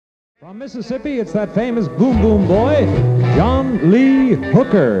From Mississippi, it's that famous boom boom boy, John Lee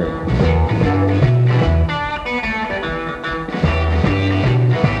Hooker.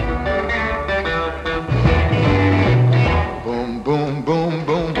 Boom, boom, boom,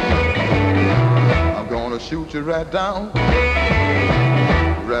 boom. I'm gonna shoot you right down,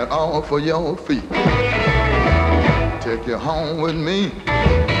 right off of your feet. Take you home with me,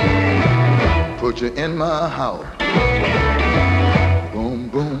 put you in my house. Boom,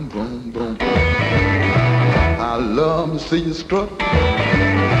 boom, boom, boom. I love to see you strut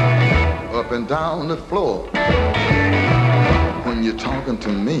up and down the floor when you're talking to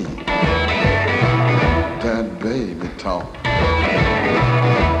me. That baby talk,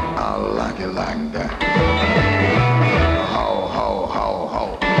 I like it like that. How, how, how,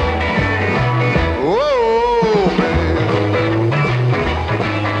 how. Whoa, man.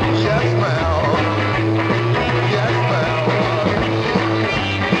 Yes, ma'am. Yes, ma'am.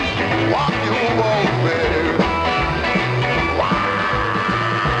 Walk your walk, baby. Wow,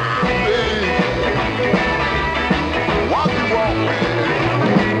 baby. Walk your walk, baby.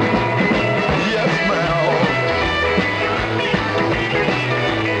 Yes, ma'am.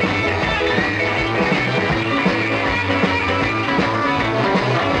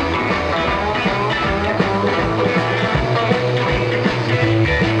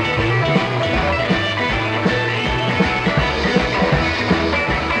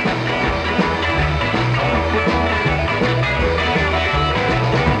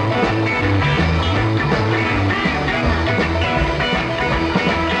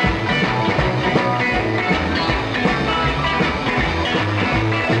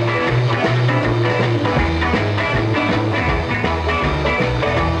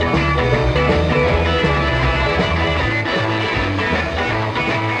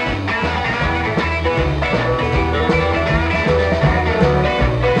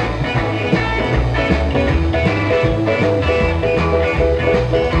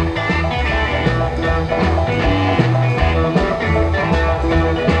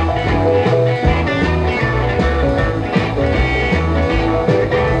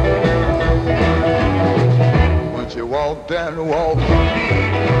 Walked and walked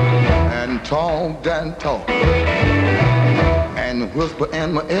and talked and talked and whisper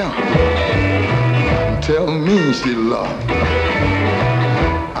in my ear, tell me she loved.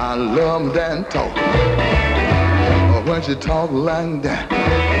 I loved and talked. When she talked like that,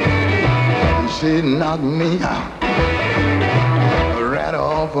 she knocked me out right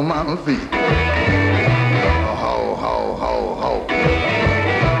off of my feet.